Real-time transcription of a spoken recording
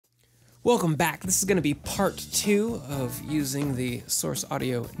Welcome back. This is going to be part 2 of using the Source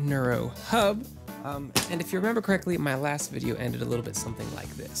Audio Neuro Hub. And if you remember correctly, my last video ended a little bit something like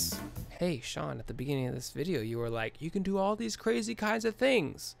this. Hey, Sean, at the beginning of this video, you were like, you can do all these crazy kinds of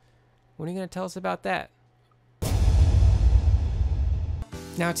things. When are you going to tell us about that?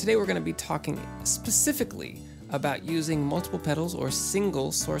 Now, today we're going to be talking specifically about using multiple pedals or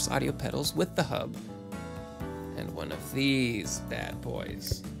single source audio pedals with the hub and one of these bad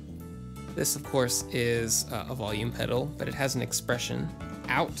boys. This, of course, is a volume pedal, but it has an expression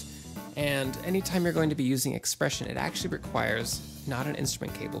out. And anytime you're going to be using expression, it actually requires not an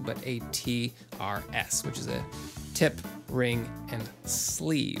instrument cable, but a TRS, which is a tip, ring, and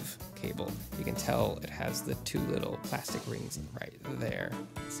sleeve cable. You can tell it has the two little plastic rings right there.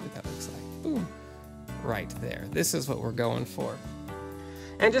 Let's see what that looks like. Boom. Right there. This is what we're going for.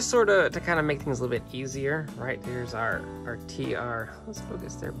 And just sort of to kind of make things a little bit easier, right? Here's our TR. Let's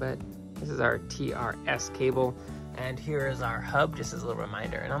focus there, bud. This is our TRS cable, and here is our hub, just as a little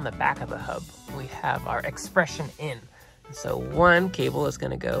reminder. And on the back of the hub, we have our expression in. And so one cable is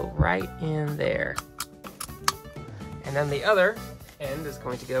going to go right in there. And then the other end is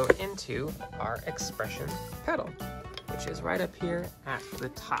going to go into our expression pedal, which is right up here at the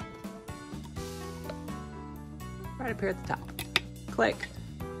top. Right up here at the top. Click.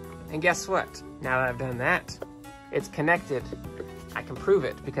 And guess what? Now that I've done that, it's connected. I can prove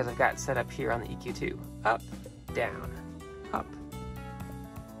it because I've got it set up here on the EQ2. Up, down, up.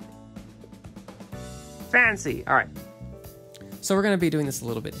 Fancy! All right. So we're going to be doing this a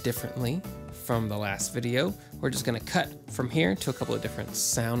little bit differently from the last video. We're just going to cut from here to a couple of different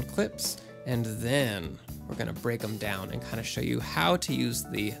sound clips, and then we're going to break them down and kind of show you how to use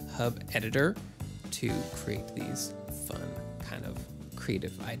the hub editor to create these fun kind of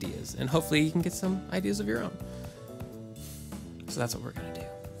creative ideas. And hopefully you can get some ideas of your own. So that's what we're going to do.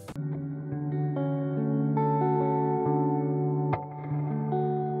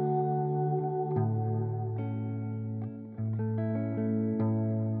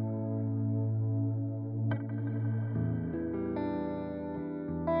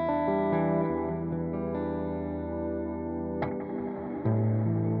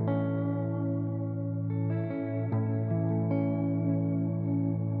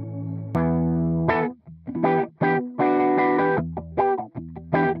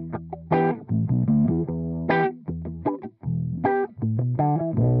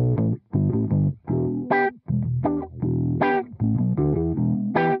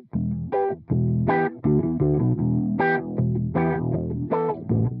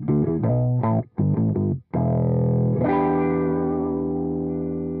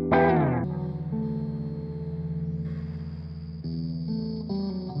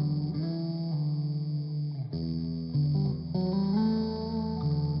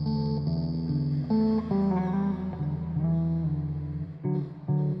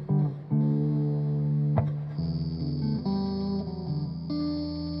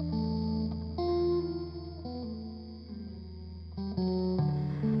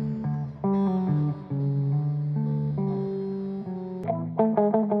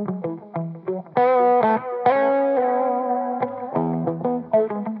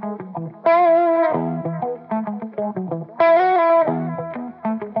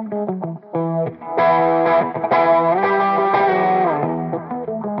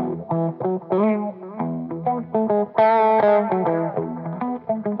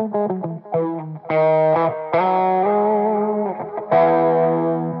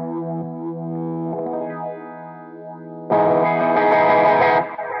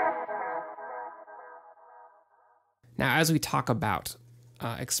 Now, as we talk about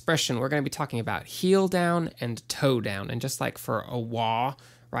expression, we're going to be talking about heel down and toe down. And just like for a wah,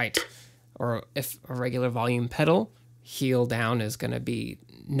 right, or if a regular volume pedal, heel down is going to be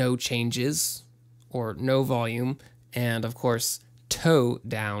no changes or no volume. And of course, toe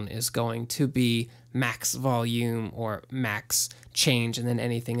down is going to be max volume or max change. And then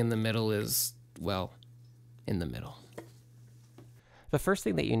anything in the middle is, well, in the middle. The first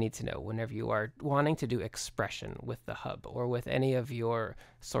thing that you need to know whenever you are wanting to do expression with the hub or with any of your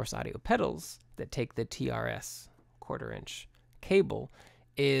source audio pedals that take the TRS 1/4 inch cable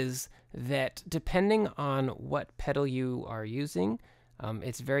is that depending on what pedal you are using,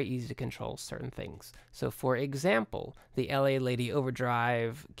 it's very easy to control certain things. So for example, the LA Lady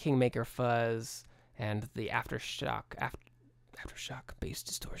Overdrive, Kingmaker Fuzz, and the Aftershock Bass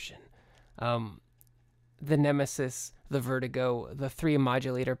Distortion. The Nemesis, the Vertigo, the 3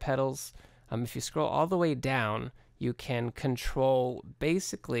 modulator pedals. If you scroll all the way down, you can control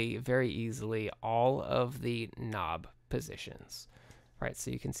basically very easily all of the knob positions, right?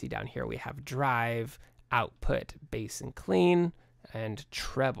 So you can see down here we have drive, output, bass and clean, and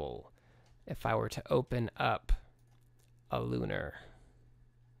treble. If I were to open up a Lunar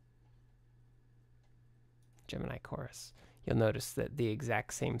Gemini chorus, you'll notice that the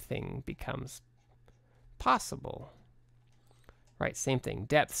exact same thing becomes possible. Right, same thing,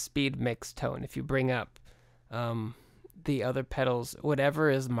 depth, speed, mix, tone. If you bring up the other pedals, whatever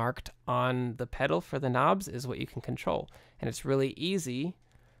is marked on the pedal for the knobs is what you can control. And it's really easy.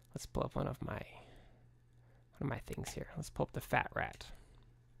 Let's pull up one of my things here. Let's pull up the Fat Rat.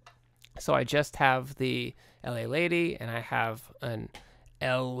 So I just have the LA Lady, and I have an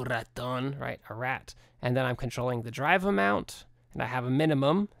El Raton, right, a rat. And then I'm controlling the drive amount, and I have a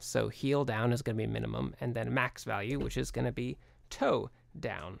minimum, so heel down is going to be minimum, and then max value, which is going to be toe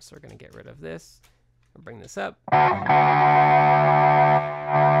down. So we're going to get rid of this. I'll bring this up. You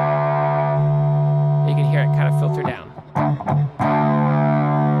can hear it kind of filter down.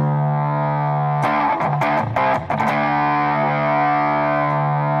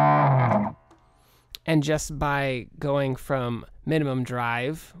 And just by going from minimum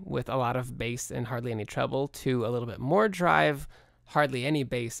drive with a lot of bass and hardly any treble to a little bit more drive, hardly any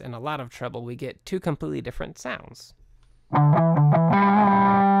bass and a lot of treble, we get two completely different sounds.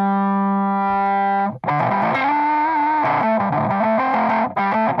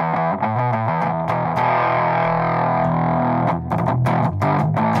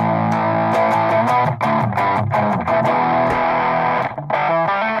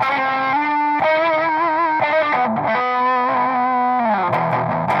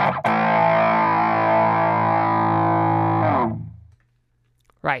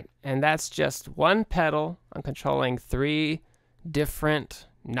 Right, and that's just one pedal. I'm controlling 3 different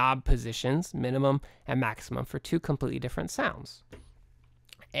knob positions, minimum and maximum, for 2 completely different sounds.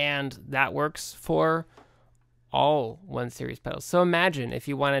 And that works for all 1 series pedals. So imagine if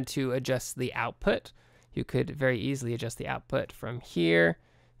you wanted to adjust the output, you could very easily adjust the output from here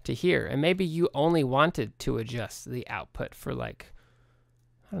to here. And maybe you only wanted to adjust the output for, like,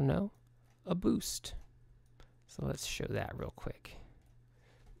 I don't know, a boost. So let's show that real quick.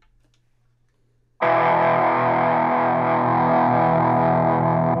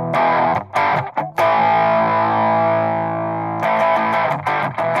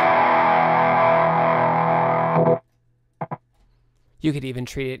 You could even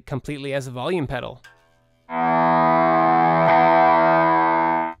treat it completely as a volume pedal.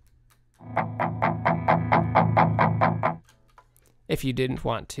 If you didn't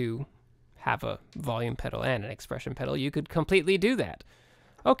want to have a volume pedal and an expression pedal, you could completely do that.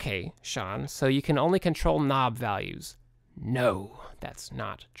 Okay, Sean, so you can only control knob values. No, that's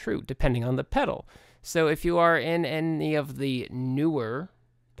not true, depending on the pedal. So if you are in any of the newer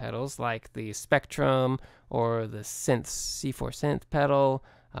pedals, like the Spectrum or the C4 synth pedal,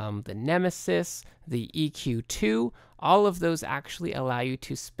 the Nemesis, the EQ2, all of those actually allow you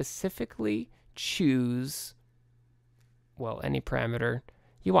to specifically choose, well, any parameter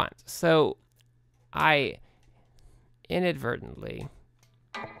you want. So I inadvertently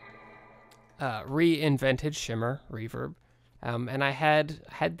reinvented Shimmer reverb, and I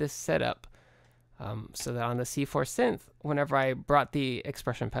had this set up so that on the C4 synth, whenever I brought the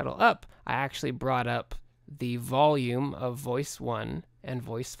expression pedal up, I actually brought up the volume of voice 1 and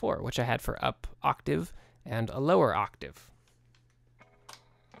voice 4, which I had for up octave and a lower octave.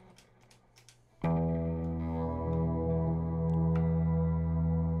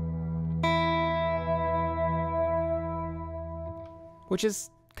 Which is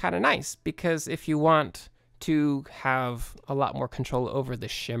kind of nice, because if you want to have a lot more control over the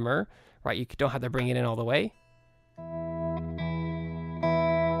shimmer, right, you don't have to bring it in all the way.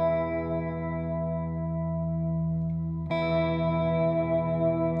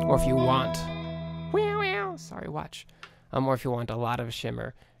 Or if you want, sorry, watch. Or if you want a lot of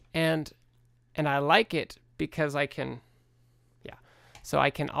shimmer, and I like it because I can, so I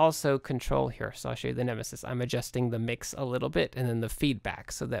can also control here. So I'll show you the Nemesis. I'm adjusting the mix a little bit and then the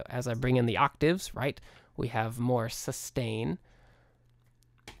feedback, so that as I bring in the octaves, right, we have more sustain.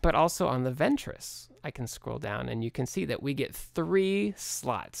 But also on the Ventris, I can scroll down and you can see that we get 3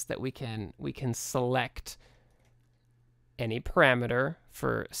 slots that we can select any parameter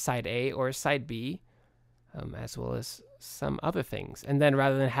for side A or side B, as well as some other things. And then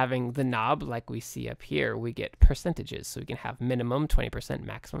rather than having the knob like we see up here, we get percentages. So we can have minimum 20%,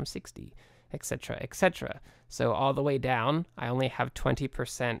 maximum 60, etc., etc. So all the way down, I only have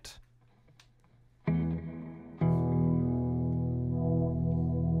 20%.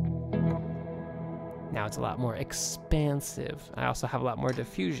 Now it's a lot more expansive. I also have a lot more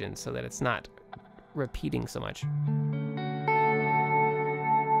diffusion so that it's not repeating so much.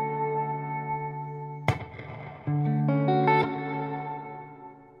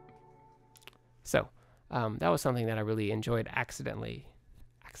 that was something that I really enjoyed accidentally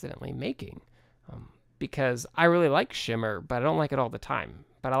making, because I really like Shimmer, but I don't like it all the time.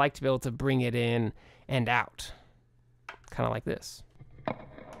 But I like to be able to bring it in and out, kind of like this.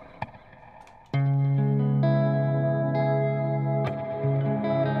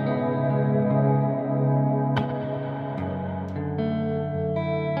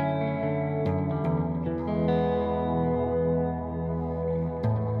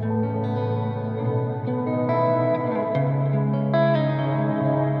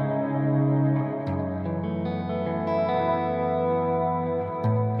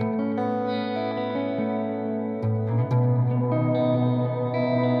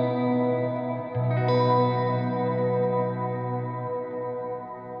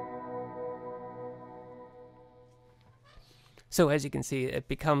 So as you can see, it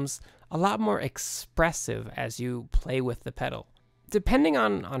becomes a lot more expressive as you play with the pedal. Depending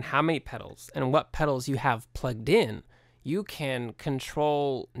on how many pedals and what pedals you have plugged in, you can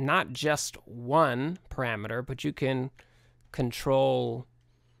control not just one parameter, but you can control,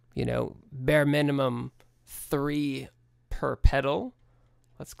 you know, bare minimum 3 per pedal.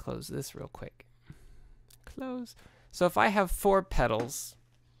 Let's close this real quick. Close. So if I have 4 pedals,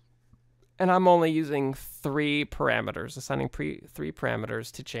 and I'm only using 3 parameters, assigning 3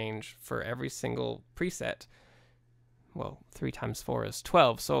 parameters to change for every single preset. Well, 3 times 4 is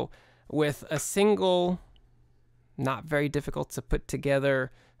 12. So with a single, not very difficult to put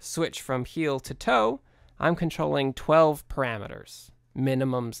together switch from heel to toe, I'm controlling 12 parameters,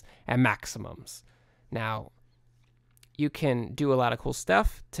 minimums and maximums. Now, you can do a lot of cool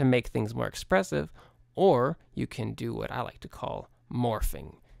stuff to make things more expressive, or you can do what I like to call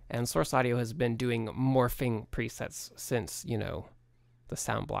morphing. And Source Audio has been doing morphing presets since, you know, the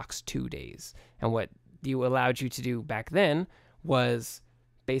Soundblocks 2 days. And what you allowed you to do back then was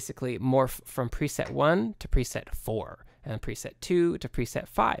basically morph from preset 1 to preset 4, and preset 2 to preset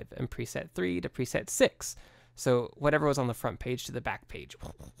 5, and preset 3 to preset 6. So whatever was on the front page to the back page.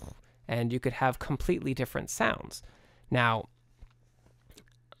 And you could have completely different sounds. Now,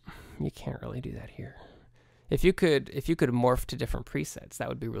 you can't really do that here. If you could morph to different presets, that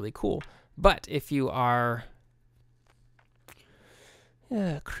would be really cool. But if you are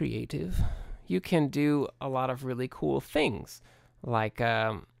creative, you can do a lot of really cool things. Like,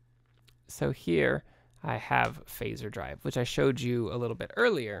 so here I have phaser drive, which I showed you a little bit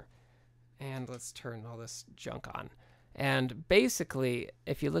earlier. And let's turn all this junk on. And basically,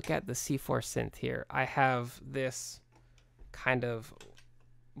 if you look at the C4 synth here, I have this kind of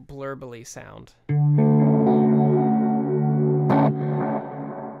blurbly sound.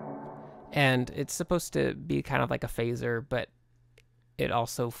 And it's supposed to be kind of like a phaser, but it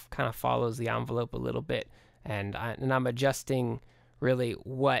also kind of follows the envelope a little bit. And I'm adjusting really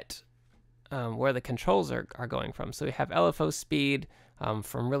what where the controls are going from. So we have LFO speed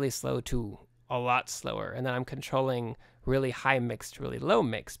from really slow to a lot slower. And then I'm controlling really high mix to really low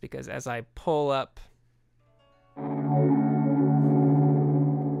mix, because as I pull up,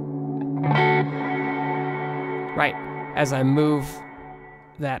 right, as I move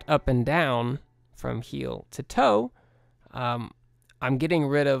that up and down from heel to toe, I'm getting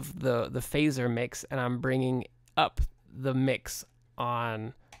rid of the phaser mix, and I'm bringing up the mix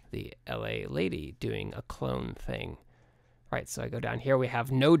on the LA Lady doing a clone thing. Right, so I go down here, we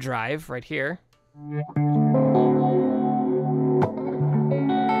have no drive right here.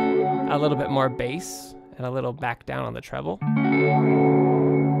 A little bit more bass and a little back down on the treble.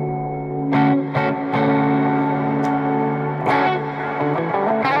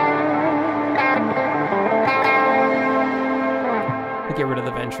 Get rid of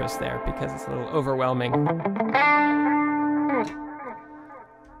the Ventress there because it's a little overwhelming.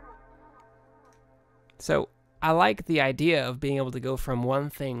 So I like the idea of being able to go from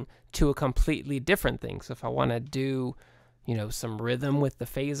one thing to a completely different thing. So if I want to do, you know, some rhythm with the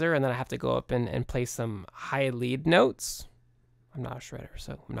phaser, and then I have to go up and play some high lead notes. I'm not a shredder,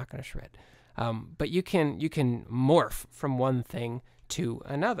 so I'm not going to shred. But you can morph from one thing to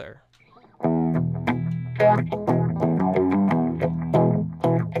another.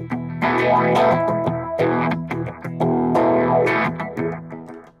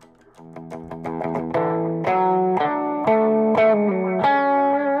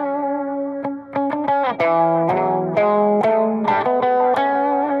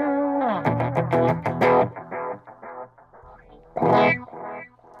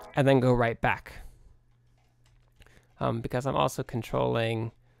 And then go right back. Because I'm also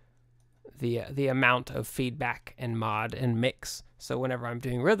controlling the amount of feedback and mod and mix. So whenever I'm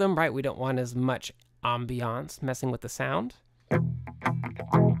doing rhythm, right, we don't want as much ambiance messing with the sound.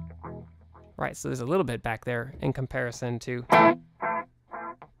 Right, so there's a little bit back there in comparison to...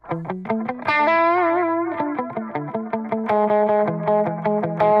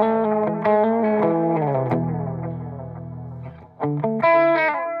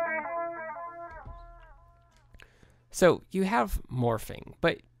 So you have morphing,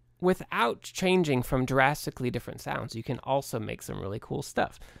 but without changing from drastically different sounds, you can also make some really cool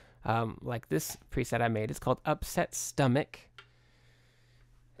stuff. Like this preset I made, it's called Upset Stomach.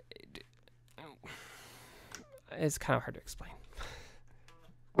 It's kind of hard to explain.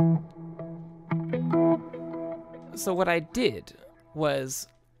 So what I did was,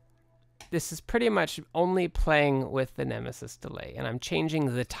 this is pretty much only playing with the Nemesis delay, and I'm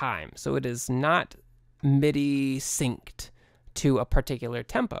changing the time. So it is not MIDI synced to a particular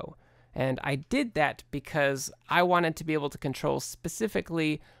tempo. And I did that because I wanted to be able to control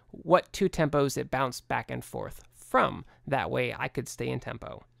specifically what two tempos it bounced back and forth from. That way I could stay in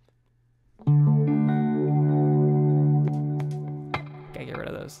tempo. Okay, get rid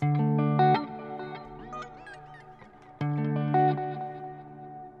of those.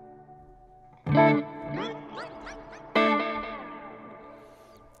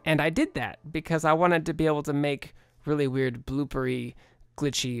 And I did that because I wanted to be able to make really weird, bloopery,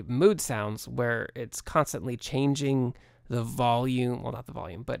 glitchy mood sounds where it's constantly changing the volume, well, not the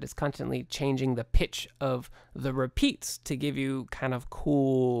volume, but it's constantly changing the pitch of the repeats to give you kind of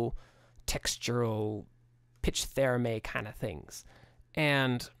cool textural pitch theremin kind of things.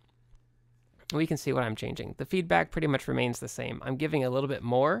 And we can see what I'm changing. The feedback pretty much remains the same. I'm giving a little bit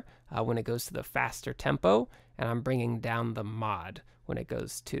more when it goes to the faster tempo, and I'm bringing down the mod when it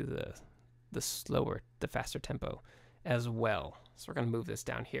goes to the slower, the faster tempo as well. So we're going to move this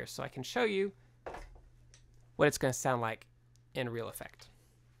down here so I can show you what it's going to sound like in real effect.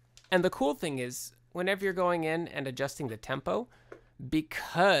 And the cool thing is, whenever you're going in and adjusting the tempo,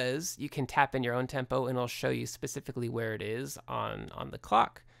 because you can tap in your own tempo and it'll show you specifically where it is on the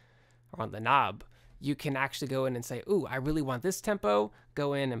clock or on the knob, you can actually go in and say, ooh, I really want this tempo,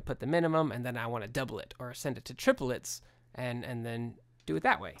 go in and put the minimum, and then I want to double it or send it to triplets, and then do it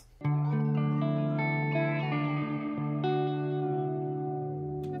that way.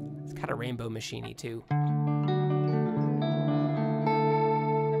 It's kind of rainbow machine-y too.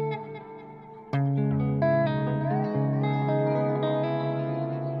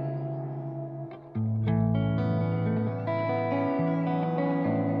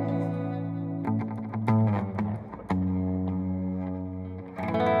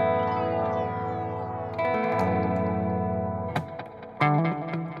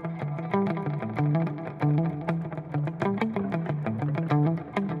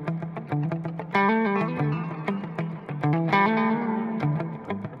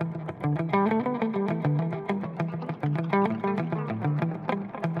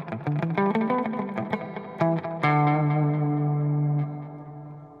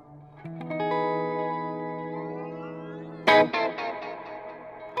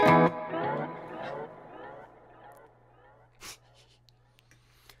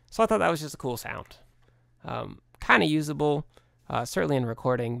 So I thought that was just a cool sound. Kind of usable, certainly in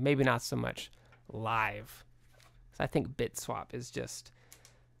recording, maybe not so much live. So I think bit swap is just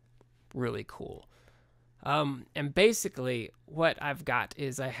really cool. And basically what I've got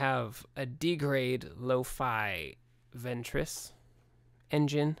is I have a D-grade lo-fi Ventris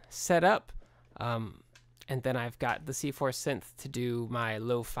engine set up. And then I've got the C4 synth to do my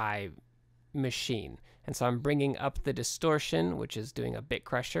lo-fi machine. And so I'm bringing up the distortion, which is doing a bit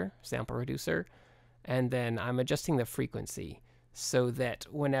crusher, sample reducer, and then I'm adjusting the frequency so that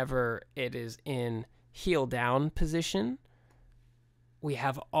whenever it is in heel down position, we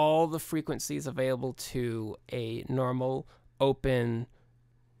have all the frequencies available to a normal, open,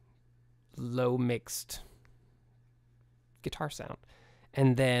 low mixed guitar sound.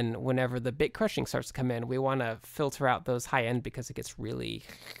 And then whenever the bit crushing starts to come in, we want to filter out those high end because it gets really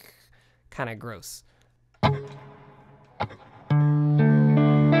kind of gross.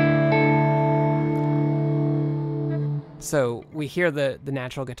 So we hear the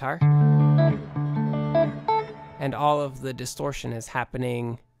natural guitar, and all of the distortion is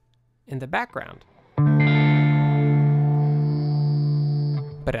happening in the background.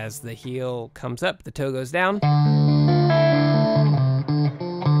 But as the heel comes up, the toe goes down.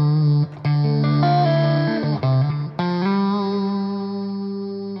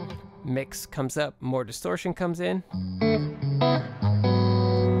 Mix comes up, more distortion comes in.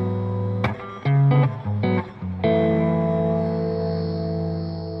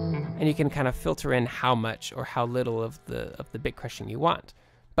 And you can kind of filter in how much or how little of the bit crushing you want.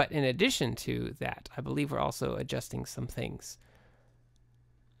 But in addition to that, I believe we're also adjusting some things.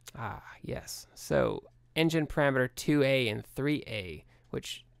 Ah, yes. So engine parameter 2A and 3A,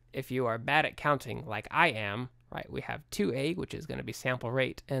 which if you are bad at counting like I am, right, we have 2A, which is going to be sample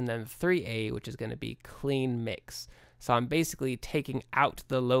rate, and then 3A, which is going to be clean mix. So I'm basically taking out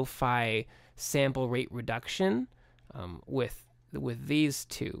the lo-fi sample rate reduction with these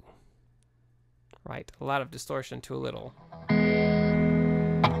two, right? A lot of distortion to a little.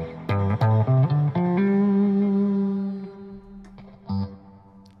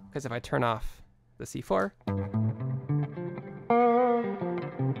 Because if I turn off the C4,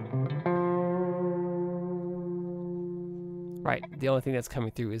 right, the only thing that's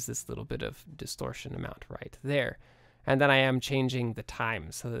coming through is this little bit of distortion amount right there. And then I am changing the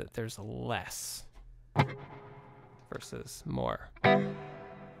time so that there's less versus more.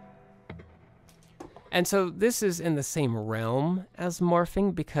 And so this is in the same realm as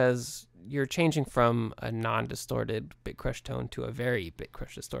morphing because you're changing from a non-distorted bit crush tone to a very bit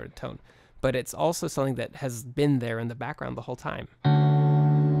crush distorted tone. But it's also something that has been there in the background the whole time.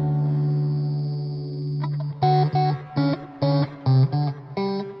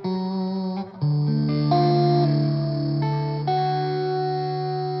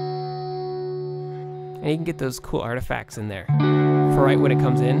 And you can get those cool artifacts in there for right when it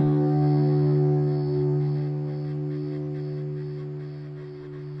comes in.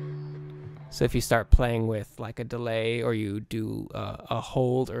 So if you start playing with like a delay or you do a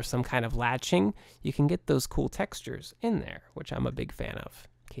hold or some kind of latching, you can get those cool textures in there, which I'm a big fan of,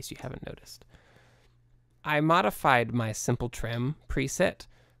 in case you haven't noticed. I modified my simple trem preset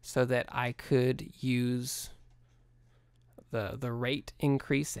so that I could use the rate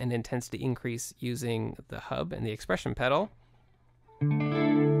increase and intensity increase using the hub and the expression pedal.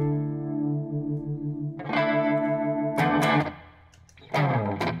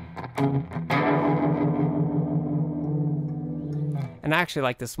 And I actually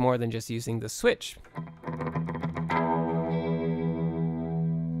like this more than just using the switch,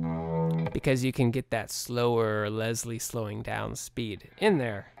 because you can get that slower Leslie slowing down speed in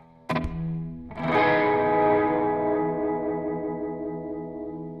there.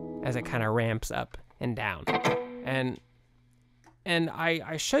 As it kind of ramps up and down. And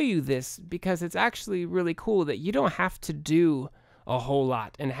I show you this because it's actually really cool that you don't have to do a whole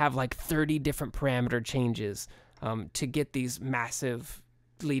lot and have like 30 different parameter changes to get these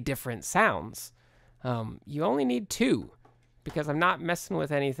massively different sounds. You only need 2 because I'm not messing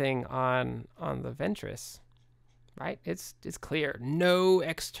with anything on the Ventris, right? It's clear, no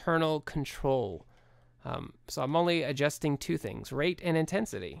external control. So I'm only adjusting 2 things, rate and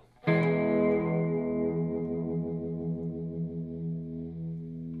intensity.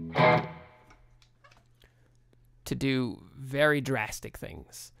 To do very drastic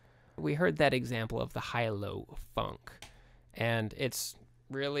things. We heard that example of the high-low funk, and it's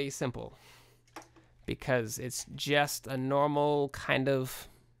really simple because it's just a normal kind of,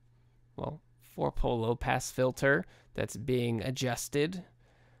 well, 4-pole low-pass filter that's being adjusted,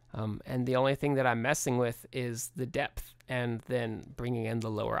 and the only thing that I'm messing with is the depth and then bringing in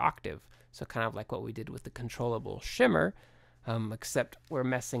the lower octave. So kind of like what we did with the controllable Shimmer, except we're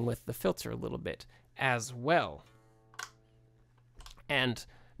messing with the filter a little bit as well. And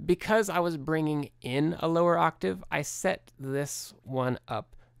because I was bringing in a lower octave, I set this one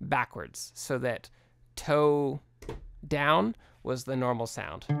up backwards so that toe down was the normal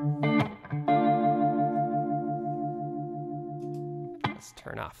sound. Let's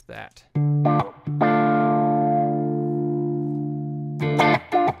turn off that.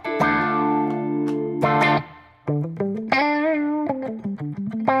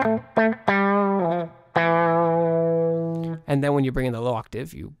 And then when you bring in the low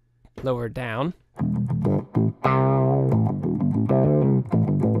octave, you lower down.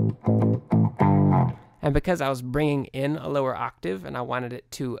 And because I was bringing in a lower octave and I wanted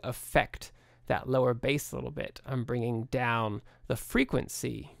it to affect that lower bass a little bit, I'm bringing down the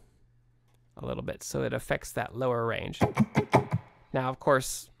frequency a little bit so it affects that lower range. Now, of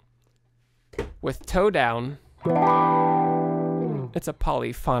course, with toe down, it's a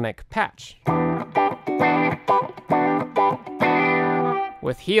polyphonic patch.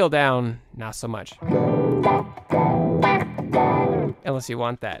 With heel down, not so much. Unless you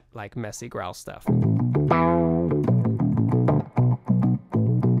want that like messy growl stuff.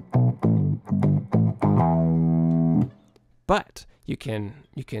 But you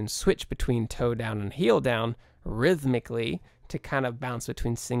can switch between toe down and heel down rhythmically to kind of bounce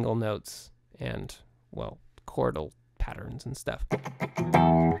between single notes and, well, chordal patterns and stuff.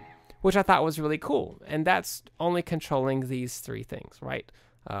 Which I thought was really cool. And that's only controlling these 3 things, right?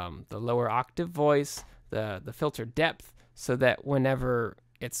 The lower octave voice, the filter depth, so that whenever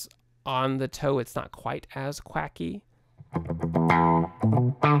it's on the toe, it's not quite as quacky.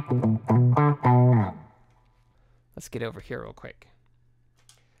 Let's get over here real quick.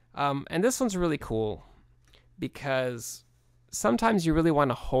 And this one's really cool because sometimes you really want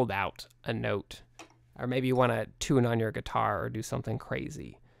to hold out a note, or maybe you want to tune on your guitar or do something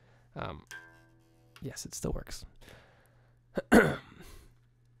crazy. Yes, it still works.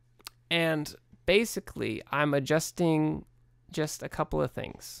 And basically, I'm adjusting just a couple of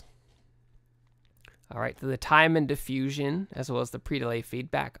things. All right, the time and diffusion, as well as the pre-delay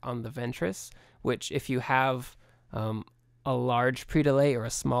feedback on the ventris, which if you have a large pre-delay or a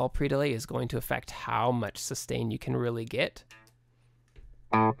small pre-delay is going to affect how much sustain you can really get.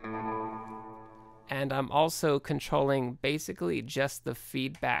 And I'm also controlling basically just the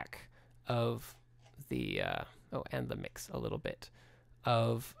feedback of the, and the mix a little bit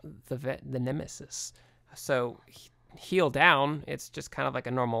of the Nemesis. So heel down, it's just kind of like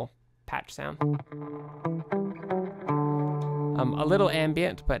a normal patch sound. A little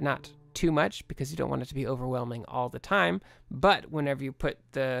ambient, but not too much because you don't want it to be overwhelming all the time. But whenever you put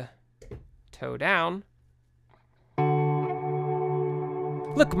the toe down,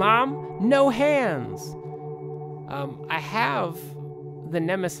 look, Mom, no hands. I have the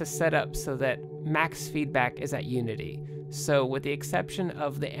Nemesis set up so that max feedback is at unity. So with the exception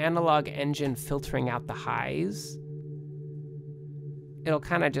of the analog engine filtering out the highs, it'll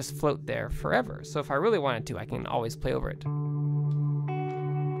kind of just float there forever. So if I really wanted to, I can always play over it.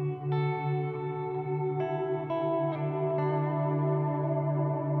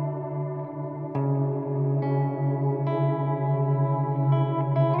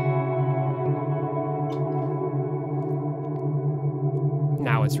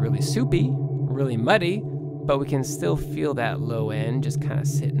 Now it's really soupy, really muddy, but we can still feel that low end just kind of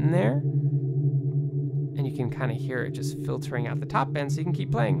sitting there. And you can kind of hear it just filtering out the top end so you can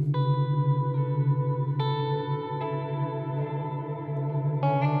keep playing.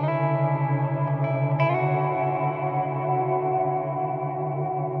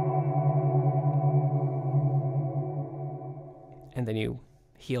 And then you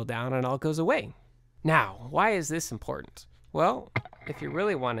heel down and it all goes away. Now, why is this important? Well, if you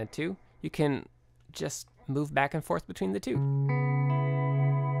really wanted to, you can just move back and forth between the two.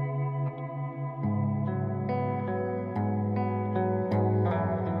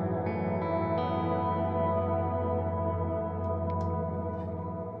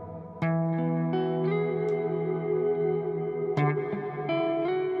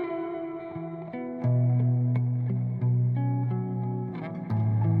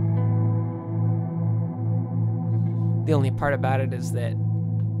 The only part about it is that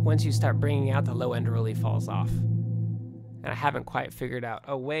once you start bringing out, the low end really falls off. And I haven't quite figured out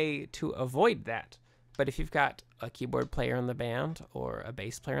a way to avoid that. But if you've got a keyboard player in the band or a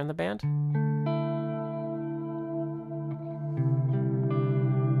bass player in the band,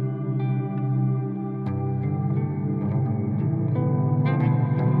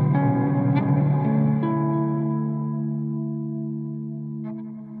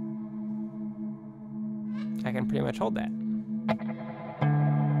 I can pretty much hold that.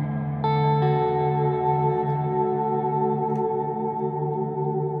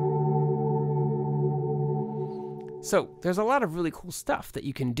 So there's a lot of really cool stuff that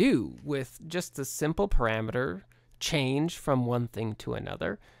you can do with just a simple parameter change from one thing to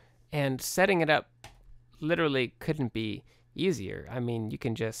another, and setting it up literally couldn't be easier. I mean, you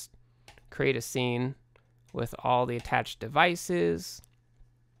can just create a scene with all the attached devices,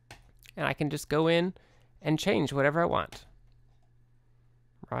 and I can just go in and change whatever I want.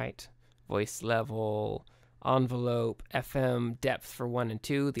 Right? Voice level, envelope, FM, depth for 1 and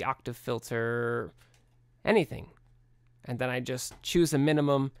 2, the octave filter, anything. And then I just choose a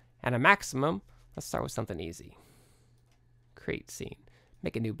minimum and a maximum. Let's start with something easy. Create scene.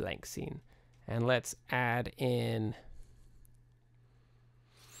 Make a new blank scene. And let's add in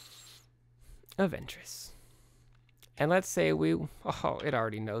a ventris. And let's say oh, it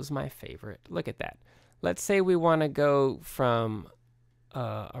already knows my favorite. Look at that. Let's say we want to go from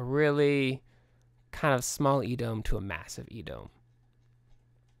a really kind of small E-dome to a massive E-dome.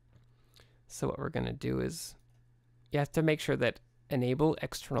 So what we're going to do is you have to make sure that enable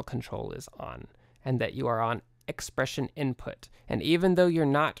external control is on and that you are on expression input. And even though you're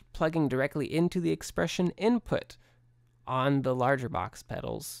not plugging directly into the expression input on the larger box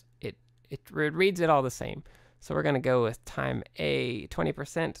pedals, it reads it all the same. So we're going to go with time A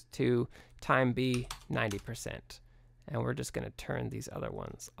 20% to time B 90%. And we're just going to turn these other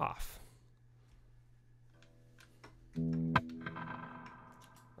ones off. We're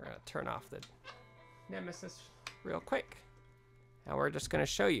going to turn off the Nemesis real quick. And we're just going to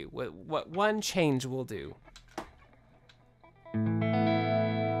show you what one change will do.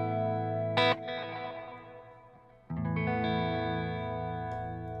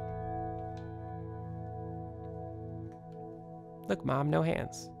 Look, Mom, no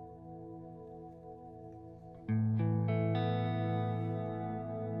hands.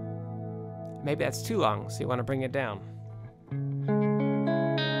 Maybe that's too long, so you want to bring it down.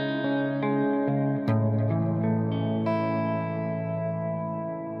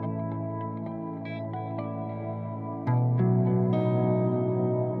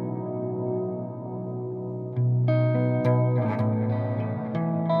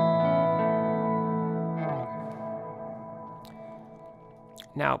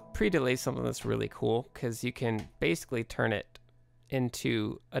 Now, pre-delay is something that's really cool because you can basically turn it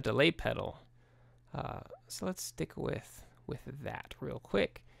into a delay pedal. So let's stick with that real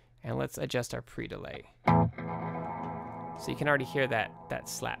quick, and let's adjust our pre-delay. So you can already hear that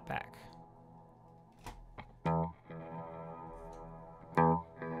slap back.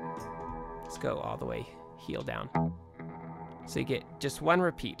 Let's go all the way heel down. So you get just one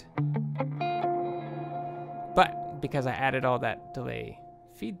repeat. But because I added all that delay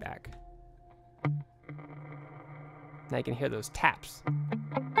feedback, now you can hear those taps.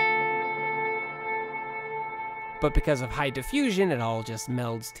 But because of high diffusion, it all just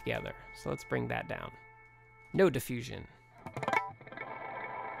melds together. So let's bring that down. No diffusion.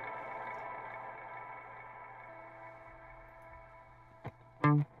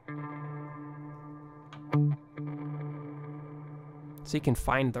 So you can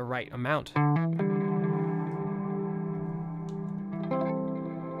find the right amount.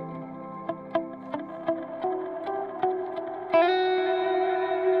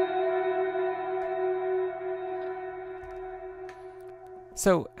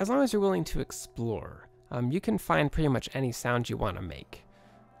 So as long as you're willing to explore, you can find pretty much any sound you want to make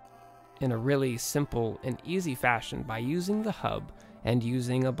in a really simple and easy fashion by using the hub and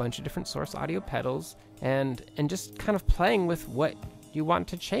using a bunch of different source audio pedals and just kind of playing with what you want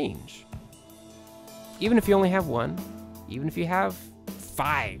to change. Even if you only have one, even if you have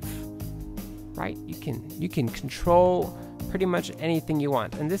 5, right? You can control pretty much anything you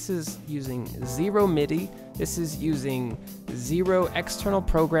want. And this is using 0 MIDI. This is using 0 external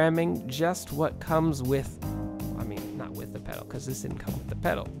programming, just what comes with, I mean, not with the pedal, because this didn't come with the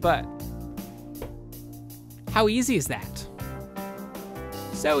pedal, but how easy is that?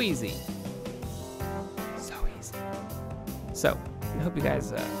 So easy. So easy. So, I hope you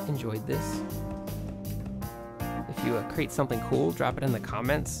guys enjoyed this. If you create something cool, drop it in the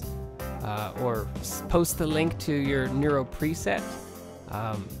comments, or post the link to your Neuro preset.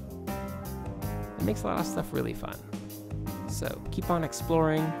 It makes a lot of stuff really fun. So keep on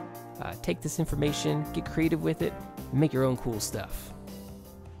exploring, take this information, get creative with it, and make your own cool stuff.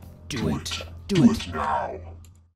 Do it. Do it now.